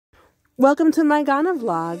Welcome to my Ghana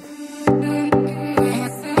vlog.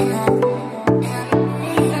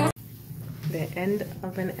 The end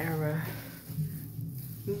of an era.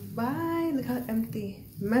 Bye. Look how empty.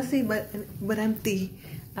 Messy but empty.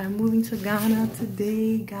 I'm moving to Ghana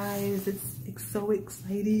today, guys. It's so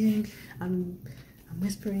exciting. I'm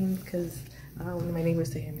whispering because I don't want my neighbors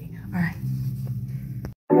to hear me. All right.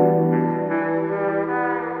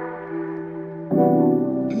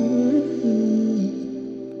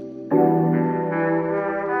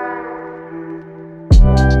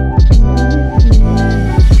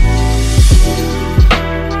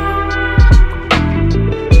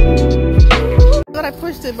 I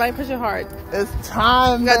pushed it, but I pushed it hard. It's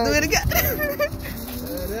time, man. Gotta do it again.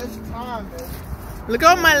 It's time, man. Look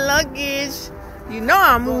at my luggage. You know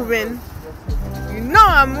I'm moving. You know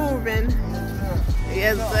I'm moving.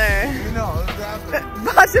 Yes, sir. You know, exactly.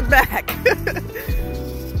 Watch it back.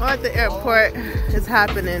 I'm at the airport. It's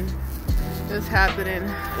happening. It's happening.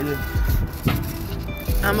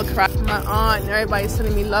 I'm gonna cry. My aunt and everybody's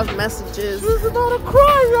sending me love messages. She's about to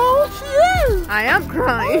cry, y'all. She is. I am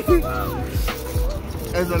crying.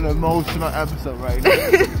 It's an emotional episode right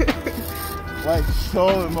now. Like,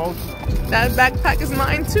 so emotional. That backpack is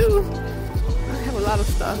mine too. I have a lot of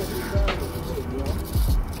stuff.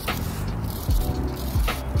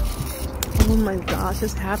 Oh my gosh,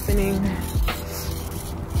 it's happening.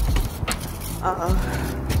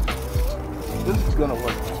 This is gonna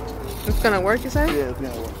work. It's gonna work, you say? Yeah, it's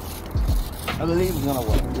gonna work. I believe it's gonna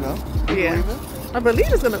work, you know? Yeah. You believe it? I believe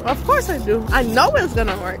it's gonna, of course I do. I know it's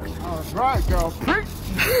gonna work. All right, girl.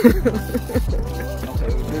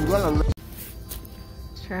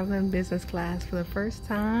 Traveling business class for the first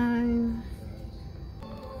time.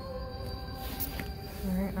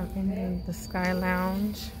 Alright, I'm in the Sky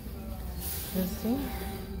Lounge. Let's see.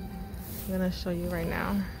 I'm gonna show you right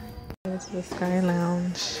now. It's the Sky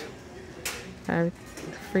Lounge.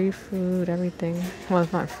 Free food, everything. Well,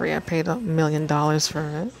 it's not free. I paid $1 million for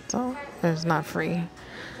it, so it's not free,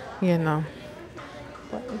 you know.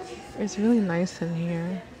 But it's really nice in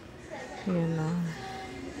here, you know.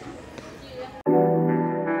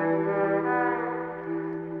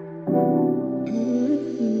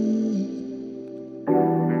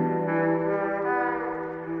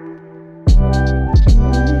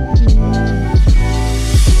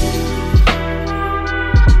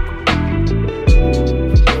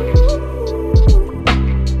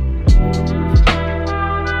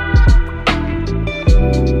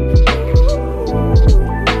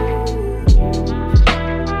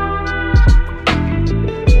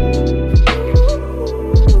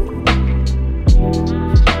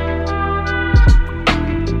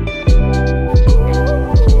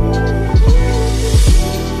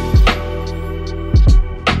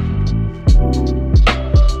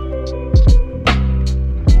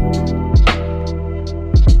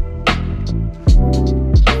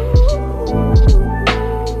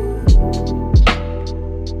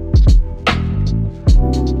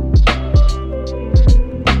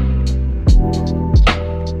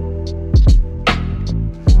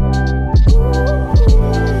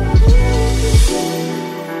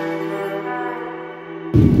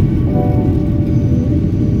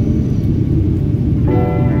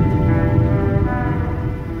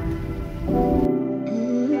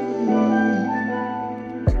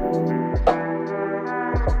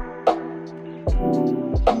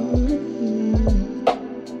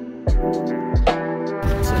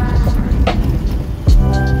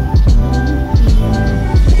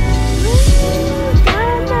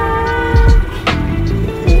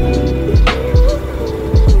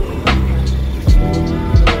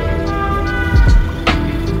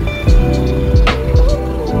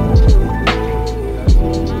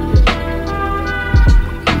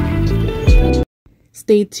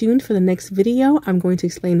 Stay tuned for the next video. I'm going to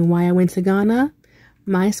explain why I went to Ghana,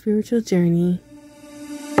 my spiritual journey,